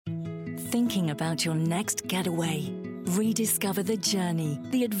thinking about your next getaway? Rediscover the journey,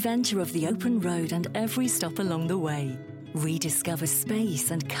 the adventure of the open road and every stop along the way. Rediscover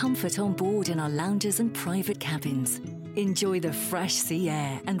space and comfort on board in our lounges and private cabins. Enjoy the fresh sea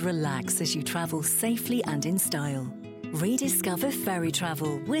air and relax as you travel safely and in style. Rediscover ferry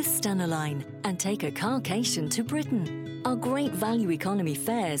travel with Stena Line and take a carcation to Britain. Our great value economy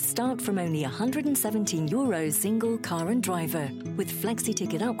fares start from only €117 single car and driver, with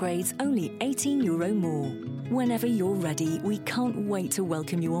flexi-ticket upgrades only €18 more. Whenever you're ready, we can't wait to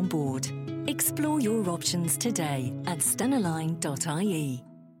welcome you on board. Explore your options today at stenaline.ie.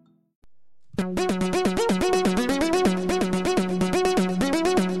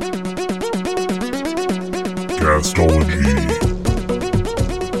 Castology.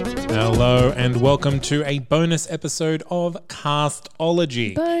 Hello and welcome to a bonus episode of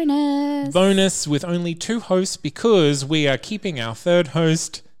Castology. Bonus with only 2 hosts because we are keeping our third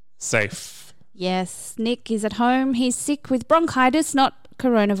host safe. Yes, Nick is at home. He's sick with bronchitis, not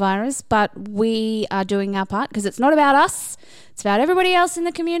coronavirus, but we are doing our part because it's not about us. It's about everybody else in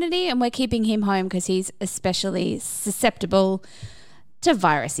the community, and we're keeping him home because he's especially susceptible to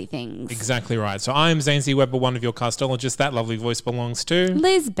virusy things. Exactly right. So I'm Zane C. Weber, one of your castologists. That lovely voice belongs to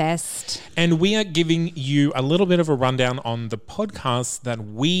Liz Best. And we are giving you a little bit of a rundown on the podcasts that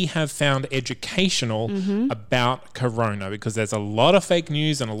we have found educational about corona, because there's a lot of fake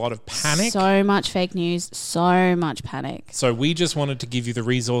news and a lot of panic. So much fake news, so much panic. So we just wanted to give you the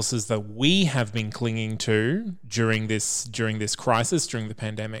resources that we have been clinging to during this crisis, during the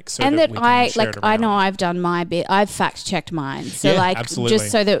pandemic. So and that that we can share it I around. know I've done my bit. I've fact checked mine. So Yeah, absolutely.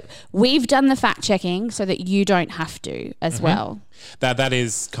 just so that we've done the fact checking so that you don't have to as well. That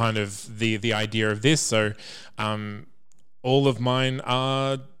is kind of the idea of this. So all of mine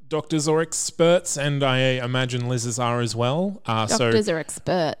are doctors or experts, and I imagine Liz's are as well. Doctors are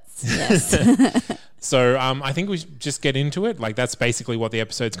experts, yes. So I think we should just get into it. Like, that's basically what the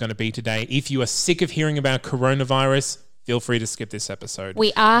episode's going to be today. If you are sick of hearing about coronavirus, feel free to skip this episode.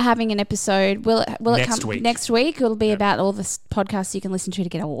 We are having an episode. Will it Next come week. next week? It'll be about all the podcasts you can listen to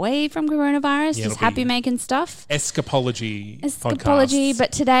get away from coronavirus, Yeah, just it'll be happy making stuff. Escapology Escapology, podcasts.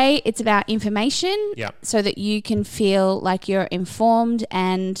 but today it's about information Yeah. so that you can feel like you're informed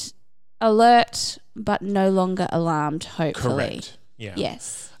and alert, but no longer alarmed, hopefully. Correct. Yeah.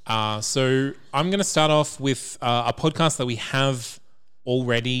 Yes. So I'm going to start off with a podcast that we have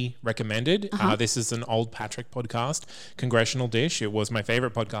already recommended. This is an old Patrick podcast, Congressional Dish. It was my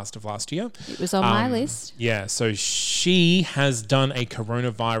favorite podcast of last year. It was on my list. Yeah, so she has done a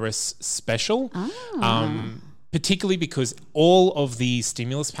coronavirus special, particularly because all of the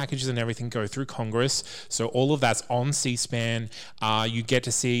stimulus packages and everything go through Congress. So all of that's on C-SPAN. You get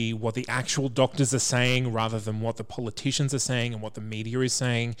to see what the actual doctors are saying rather than what the politicians are saying and what the media is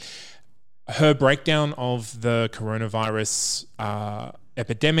saying. Her breakdown of the coronavirus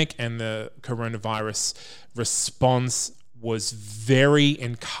epidemic and the coronavirus response was very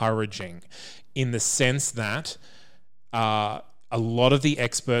encouraging, in the sense that a lot of the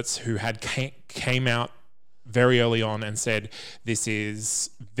experts who had came out very early on and said this is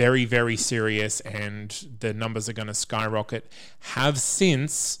very, very serious and the numbers are going to skyrocket, have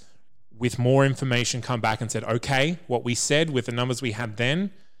since, with more information, come back and said, okay, what we said with the numbers we had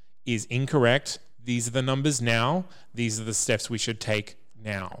then is incorrect. These are the numbers now. These are the steps we should take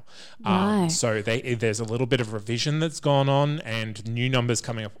now. Right. So there's a little bit of revision that's gone on and new numbers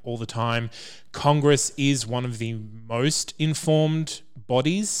coming up all the time. Congress is one of the most informed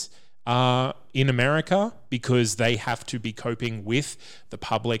bodies in America, because they have to be coping with the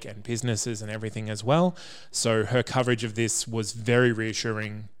public and businesses and everything as well. So her coverage of this was very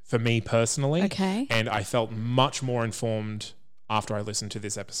reassuring for me personally. Okay. And I felt much more informed after I listened to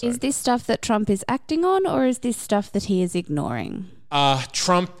this episode. Is this stuff that Trump is acting on, or is this stuff that he is ignoring?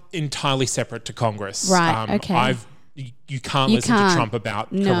 Trump entirely separate to Congress. Right, okay. You can't listen to Trump about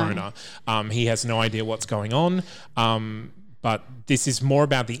corona. He has no idea what's going on. But this is more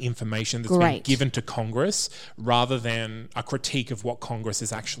about the information that's been given to Congress rather than a critique of what Congress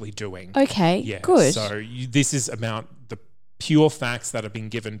is actually doing. Okay, Yeah. good. So this is about the pure facts that have been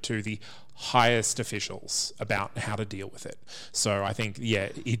given to the highest officials about how to deal with it. So I think,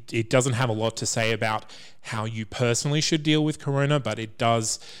 it doesn't have a lot to say about how you personally should deal with corona, but it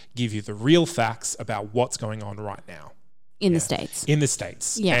does give you the real facts about what's going on right now. In the States. In the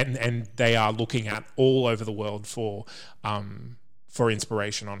States. Yeah. And they are looking at all over the world for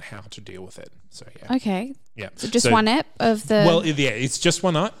inspiration on how to deal with it. So, yeah. Okay. Yeah. So just one ep of the... Well, yeah, it's just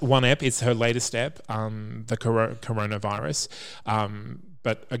one ep. It's her latest ep, the coronavirus.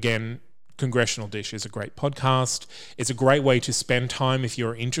 But again, Congressional Dish is a great podcast. It's a great way to spend time if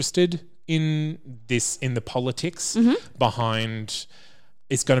you're interested in the politics behind.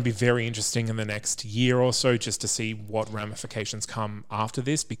 It's going to be very interesting in the next year or so just to see what ramifications come after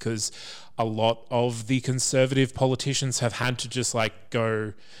this, because a lot of the conservative politicians have had to just like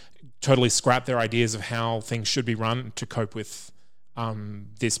go totally scrap their ideas of how things should be run to cope with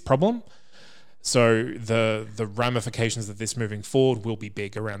this problem. So the ramifications of this moving forward will be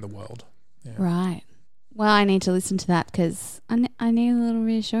big around the world. Yeah. Right. Well, I need to listen to that because I need a little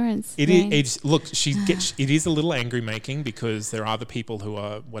reassurance. It is a little angry making because there are the people who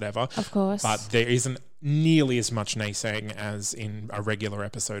are whatever. Of course. But there isn't nearly as much naysaying as in a regular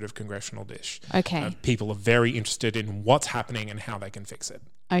episode of Congressional Dish. Okay. People are very interested in what's happening and how they can fix it.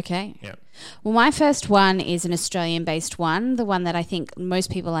 Okay. Yeah. Well, my first one is an Australian-based one, the one that I think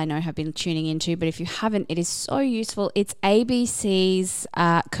most people I know have been tuning into, but if you haven't, it is so useful. It's ABC's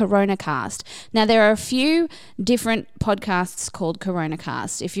Coronacast. Now, there are a few different podcasts called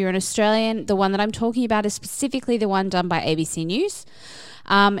Coronacast. If you're an Australian, the one that I'm talking about is specifically the one done by ABC News.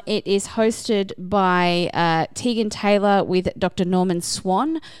 It is hosted by Tegan Taylor with Dr. Norman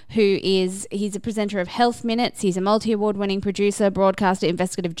Swan, he's a presenter of Health Minutes. He's a multi-award winning producer, broadcaster,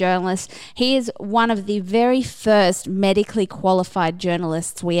 investigative journalist. He is one of the very first medically qualified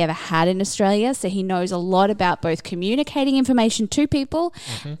journalists we ever had in Australia. So he knows a lot about both communicating information to people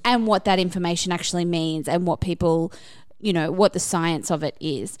and what that information actually means and what people... what the science of it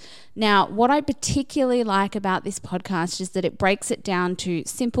is. Now, what I particularly like about this podcast is that it breaks it down to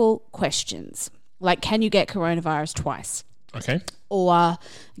simple questions. Like, can you get coronavirus twice? Okay. Or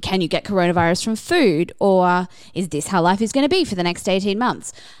can you get coronavirus from food? Or is this how life is going to be for the next 18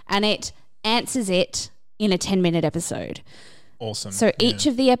 months? And it answers it in a 10-minute episode. Awesome. So each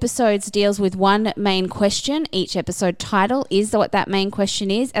of the episodes deals with one main question. Each episode title is what that main question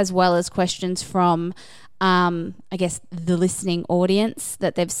is, as well as questions from... I guess the listening audience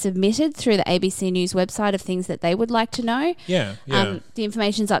that they've submitted through the ABC News website of things that they would like to know. Yeah. The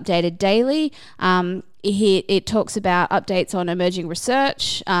information's updated daily. It talks about updates on emerging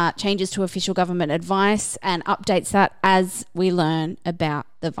research, changes to official government advice, and updates that as we learn about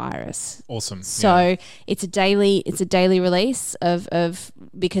the virus. Awesome. So it's a daily release of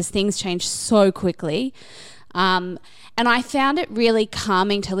because things change so quickly. And I found it really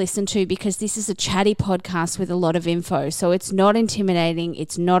calming to listen to because this is a chatty podcast with a lot of info. So it's not intimidating.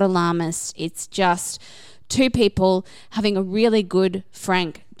 It's not alarmist. It's just two people having a really good,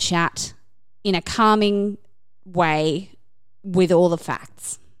 frank chat in a calming way with all the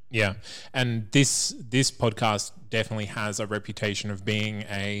facts. Yeah. And this podcast definitely has a reputation of being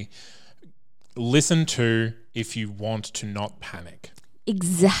a listen to if you want to not panic.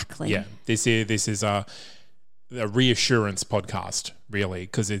 Exactly. Yeah. This is a reassurance podcast, really,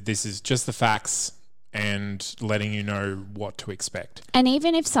 because this is just the facts and letting you know what to expect. And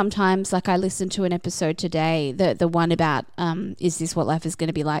even if sometimes, like I listened to an episode today, the one about is this what life is going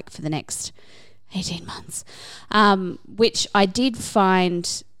to be like for the next 18 months, which I did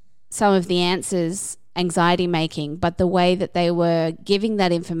find some of the answers anxiety making, but the way that they were giving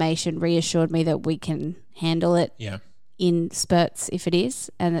that information reassured me that we can handle it. Yeah. In spurts if it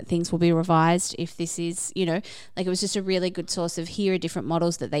is, and that things will be revised if this is, like it was just a really good source of here are different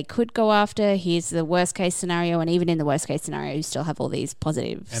models that they could go after. Here's the worst case scenario, and even in the worst case scenario, you still have all these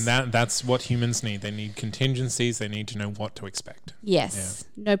positives. And that's what humans need. They need contingencies. They need to know what to expect. Yes.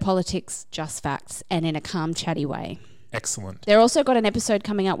 Yeah. No politics, just facts, and in a calm, chatty way. Excellent. They're also got an episode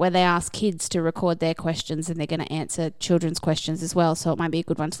coming up where they ask kids to record their questions and they're going to answer children's questions as well. So it might be a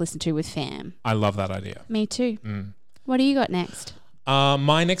good one to listen to with fam. I love that idea. Me too. What do you got next?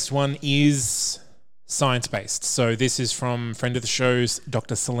 My next one is science-based. So this is from friend of the show's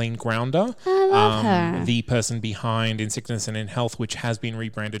Dr. Celine Grounder. I love her. The person behind In Sickness and in Health, which has been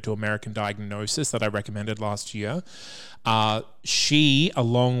rebranded to American Diagnosis that I recommended last year. She,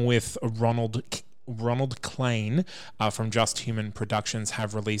 along with Ronald Klain from Just Human Productions,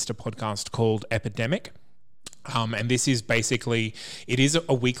 have released a podcast called Epidemic. And this is basically, it is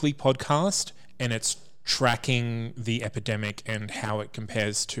a weekly podcast, and it's tracking the epidemic and how it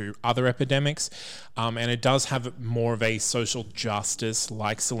compares to other epidemics. And it does have more of a social justice,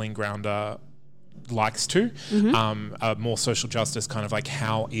 like Celine Grounder likes to, more social justice, kind of like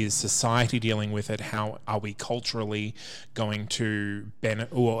how is society dealing with it? How are we culturally going to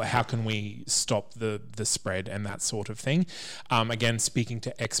or how can we stop the spread and that sort of thing? Again, speaking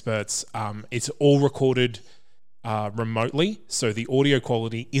to experts, it's all recorded remotely, so the audio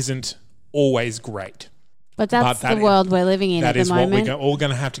quality isn't always great. But that's the world we're living in at the moment. That is what we're all going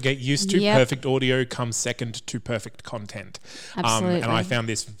to have to get used to. Yep. Perfect audio comes second to perfect content. Absolutely. And I found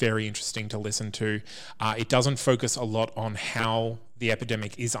this very interesting to listen to. It doesn't focus a lot on how the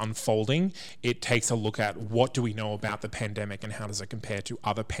epidemic is unfolding. It takes a look at what do we know about the pandemic and how does it compare to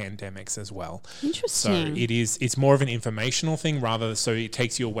other pandemics as well. Interesting. So it's more of an informational thing so it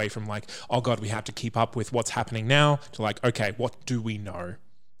takes you away from like, oh God, we have to keep up with what's happening now, to like, okay, what do we know?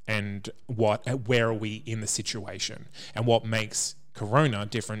 And where are we in the situation, and what makes Corona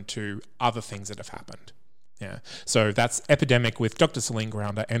different to other things that have happened. Yeah. So that's Epidemic with Dr. Celine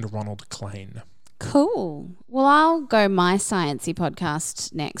Grounder and Ronald Klein. Cool. Well, I'll go my sciencey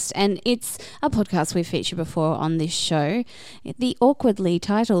podcast next, and it's a podcast we've featured before on this show. The awkwardly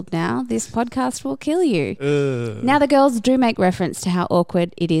titled now, "This Podcast Will Kill You." Now, the girls do make reference to how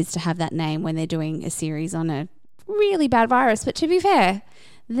awkward it is to have that name when they're doing a series on a really bad virus, but to be fair,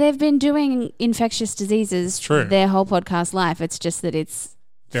 they've been doing infectious diseases their whole podcast life. It's just that it's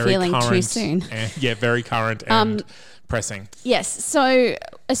very feeling current too soon. Very current and pressing. Yes. So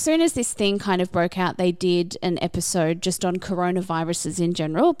as soon as this thing kind of broke out, they did an episode just on coronaviruses in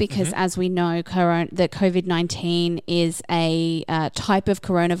general, because as we know, the COVID-19 is a type of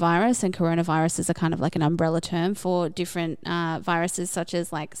coronavirus, and coronaviruses are kind of like an umbrella term for different viruses such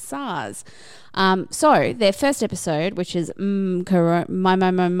as like SARS. So their first episode, which is my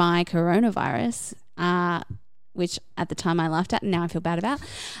coronavirus, which at the time I laughed at and now I feel bad about,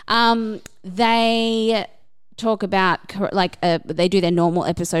 they talk about they do their normal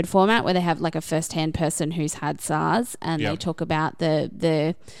episode format where they have like a first-hand person who's had SARS, and they talk about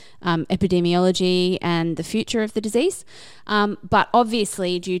the epidemiology and the future of the disease. But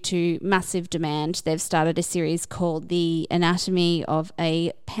obviously, due to massive demand, they've started a series called The Anatomy of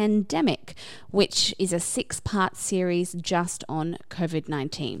a Pandemic, which is a 6-part series just on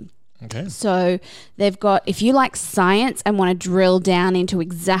COVID-19. Okay. So they've got, if you like science and want to drill down into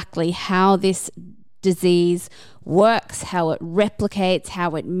exactly how this disease works, how it replicates,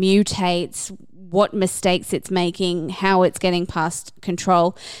 how it mutates, what mistakes it's making, how it's getting past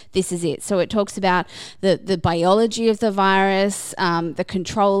control, this is it. So it talks about the biology of the virus, the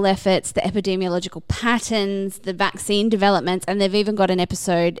control efforts, the epidemiological patterns, the vaccine developments, and they've even got an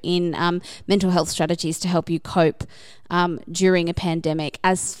episode in mental health strategies to help you cope during a pandemic,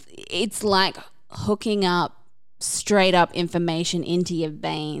 as it's like hooking up straight up information into your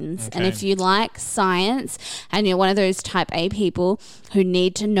veins. Okay. And if you like science and you're one of those type A people who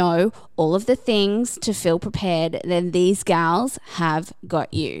need to know all of the things to feel prepared, then these gals have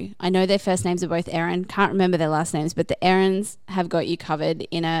got you. I know their first names are both Erin, can't remember their last names, but the Erins have got you covered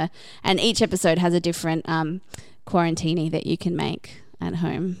and each episode has a different quarantini that you can make at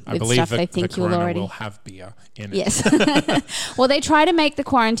home with stuff they think you'll already will have beer in it. Yes. Well, they try to make the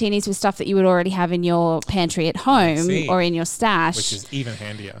quarantinis with stuff that you would already have in your pantry at home or in your stash, which is even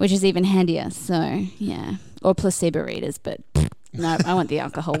handier. So yeah, or placebo readers, but no, I want the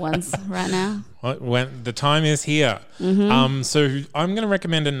alcohol ones right now. Well, when the time is here. So I'm going to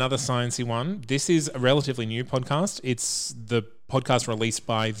recommend another sciencey one. This is a relatively new podcast. It's the podcast released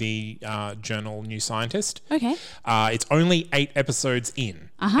by the journal New Scientist. Okay. It's only 8 episodes in,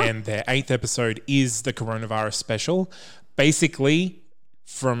 and their 8th episode is the coronavirus special. Basically,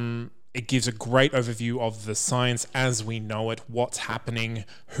 it gives a great overview of the science as we know it, what's happening,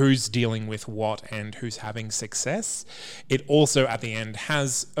 who's dealing with what, and who's having success. It also, at the end,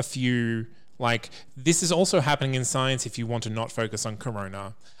 has a few, this is also happening in science if you want to not focus on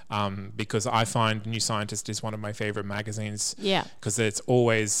corona. Because I find New Scientist is one of my favorite magazines. Yeah. Because it's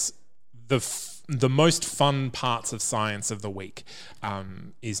always the most fun parts of science of the week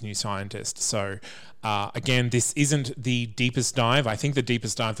is New Scientist. So again, this isn't the deepest dive. I think the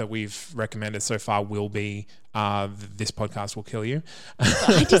deepest dive that we've recommended so far will be This Podcast Will Kill You.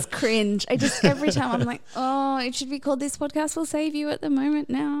 I just cringe. Every time I'm like, oh, it should be called This Podcast Will Save You at the moment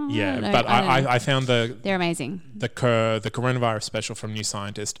now. Yeah, but I found they're amazing. The coronavirus special from New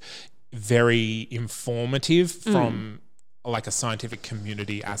Scientist very informative from like a scientific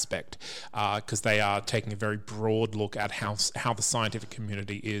community aspect, because they are taking a very broad look at how the scientific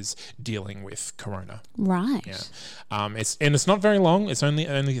community is dealing with corona. Right. Yeah. It's not very long. It's only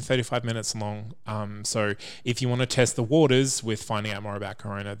 35 minutes long. So if you want to test the waters with finding out more about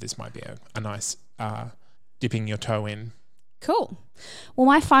corona, this might be a nice dipping your toe in. Cool. Well,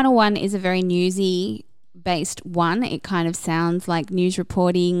 my final one is a very newsy based one. It kind of sounds like news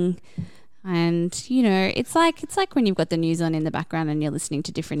reporting. And, it's like when you've got the news on in the background and you're listening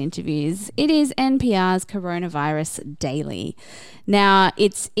to different interviews. It is NPR's Coronavirus Daily. Now,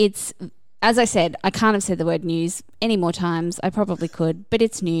 it's as I said, I can't have said the word news any more times. I probably could, but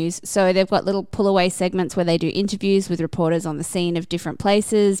it's news. So they've got little pull-away segments where they do interviews with reporters on the scene of different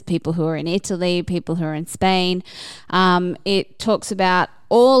places, people who are in Italy, people who are in Spain. It talks about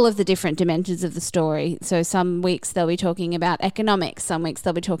all of the different dimensions of the story. So some weeks they'll be talking about economics. Some weeks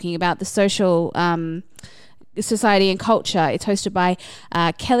they'll be talking about the social society and culture. It's hosted by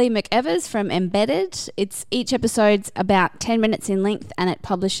Kelly McEvers from Embedded. Each episode's about 10 minutes in length and it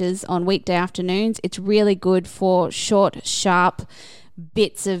publishes on weekday afternoons. It's really good for short, sharp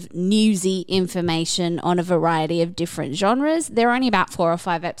bits of newsy information on a variety of different genres. They're only about 4 or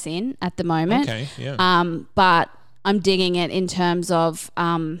 5 eps in at the moment. Okay, yeah. But I'm digging it in terms of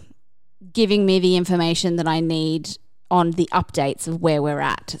giving me the information that I need on the updates of where we're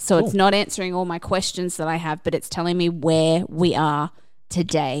at. So It's not answering all my questions that I have, but it's telling me where we are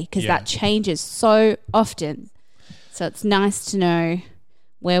today, because that changes so often. So it's nice to know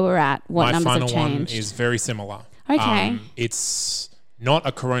where we're at, what numbers have changed. My final one is very similar. Okay. It's not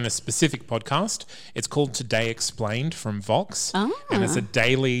a Corona-specific podcast. It's called Today Explained from Vox. And it's a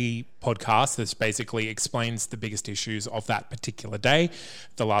daily podcast that basically explains the biggest issues of that particular day.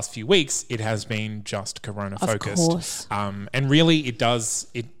 The last few weeks, it has been just Corona-focused. Of course. And really, it does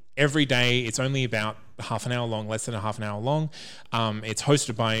it every day. It's only about half an hour long, less than a half an hour long. It's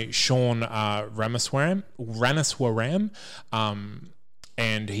hosted by Sean Ramaswaram.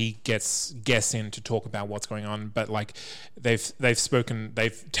 And he gets guests in to talk about what's going on. But like they've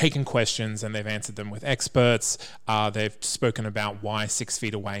taken questions and they've answered them with experts. They've spoken about why 6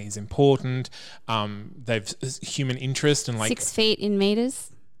 feet away is important. They've human interest and 6 feet in meters.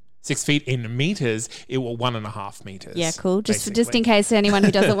 6 feet in meters, it will 1.5 meters. Yeah, cool. Just in case anyone who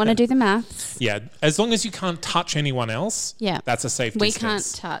doesn't want to do the maths. Yeah, as long as you can't touch anyone else, that's a safe distance. We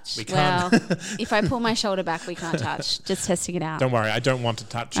can't touch. Well, if I pull my shoulder back, we can't touch. Just testing it out. Don't worry, I don't want to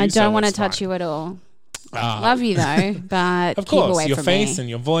touch you. I don't want to touch you at all. Love you though, but of course, keep away your from face me.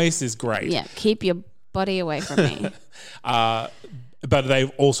 And your voice is great. Yeah, keep your body away from me. But they've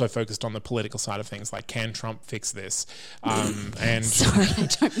also focused on the political side of things, like can Trump fix this? And sorry, I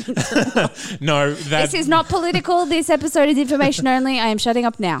don't mean to. No, this is not political. This episode is information only. I am shutting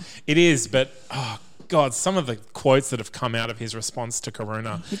up now. It is, but God, some of the quotes that have come out of his response to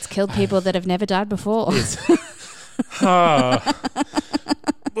Corona. It's killed people that have never died before.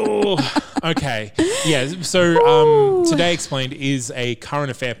 Okay. Yeah. So Today Explained is a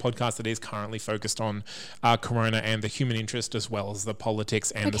current affair podcast that is currently focused on Corona and the human interest as well as the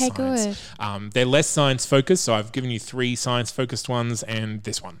politics and the science. Good. They're less science focused, so I've given you 3 science focused ones and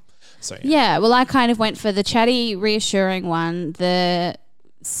this one. So yeah, well, I kind of went for the chatty, reassuring one, the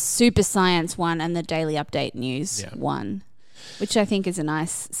super science one, and the daily update news one, which I think is a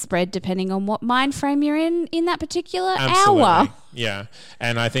nice spread depending on what mind frame you're in that particular hour. Yeah.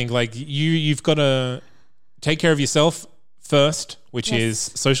 And I think like you've got to take care of yourself first, which is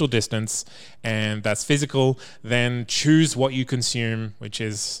social distance, and that's physical. Then choose what you consume, which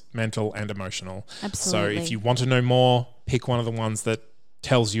is mental and emotional. Absolutely. So if you want to know more, pick one of the ones that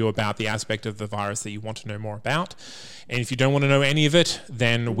tells you about the aspect of the virus that you want to know more about. And if you don't want to know any of it,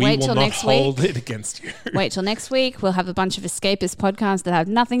 then we will not hold it against you. Wait till next week. We'll have a bunch of escapist podcasts that have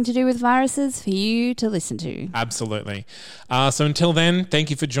nothing to do with viruses for you to listen to. Absolutely. So until then, thank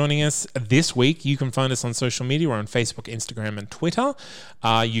you for joining us this week. You can find us on social media. We're on Facebook, Instagram, and Twitter.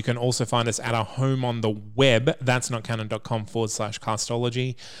 You can also find us at our home on the web. That's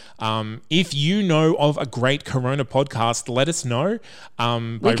notcanon.com/castology. If you know of a great Corona podcast, let us know.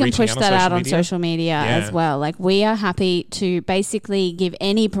 We can push that out on social media as well. Like, we are happy to basically give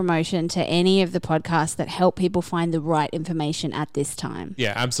any promotion to any of the podcasts that help people find the right information at this time.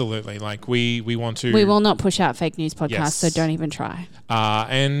 Yeah, absolutely. Like we want to. We will not push out fake news podcasts, so don't even try.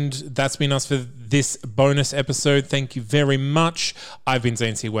 And that's been us for this bonus episode. Thank you very much. I've been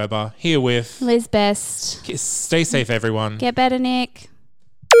Zane C. Weber, here with Liz Best. Stay safe, everyone. Get better, Nick.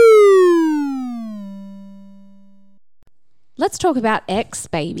 Let's talk about X,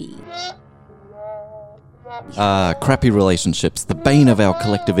 baby. Crappy relationships, the bane of our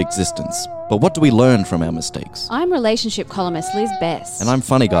collective existence. But what do we learn from our mistakes? I'm relationship columnist Liz Best. And I'm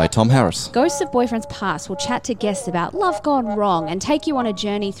funny guy Tom Harris. Ghosts of Boyfriends Past will chat to guests about love gone wrong and take you on a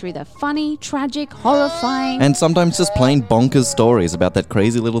journey through the funny, tragic, horrifying... and sometimes just plain bonkers stories about that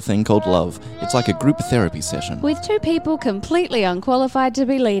crazy little thing called love. It's like a group therapy session. with 2 people completely unqualified to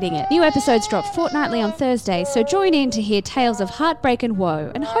be leading it. New episodes drop fortnightly on Thursday, so join in to hear tales of heartbreak and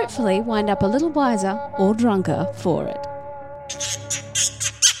woe and hopefully wind up a little wiser or drunker for it.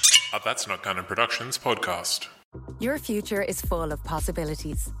 That's Not Canon Productions podcast. Your future is full of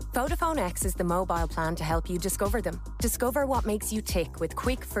possibilities. Vodafone X is the mobile plan to help you discover them. Discover what makes you tick with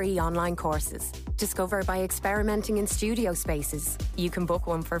quick, free online courses. Discover by experimenting in studio spaces. You can book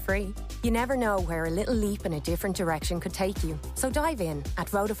one for free. You never know where a little leap in a different direction could take you. So dive in at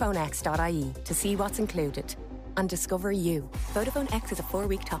VodafoneX.ie to see what's included and discover you. Vodafone X is a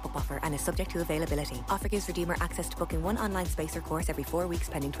 4-week top-up offer and is subject to availability. Offer gives redeemer access to booking one online space or course every 4 weeks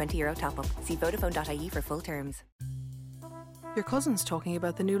pending €20 top-up. See Vodafone.ie for full terms. Your cousin's talking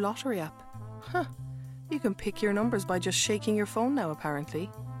about the new lottery app. Huh. You can pick your numbers by just shaking your phone now, apparently.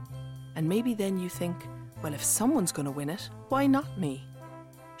 And maybe then you think, well, if someone's going to win it, why not me?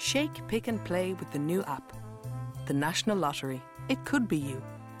 Shake, pick and play with the new app. The National Lottery. It could be you.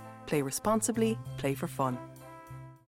 Play responsibly, play for fun.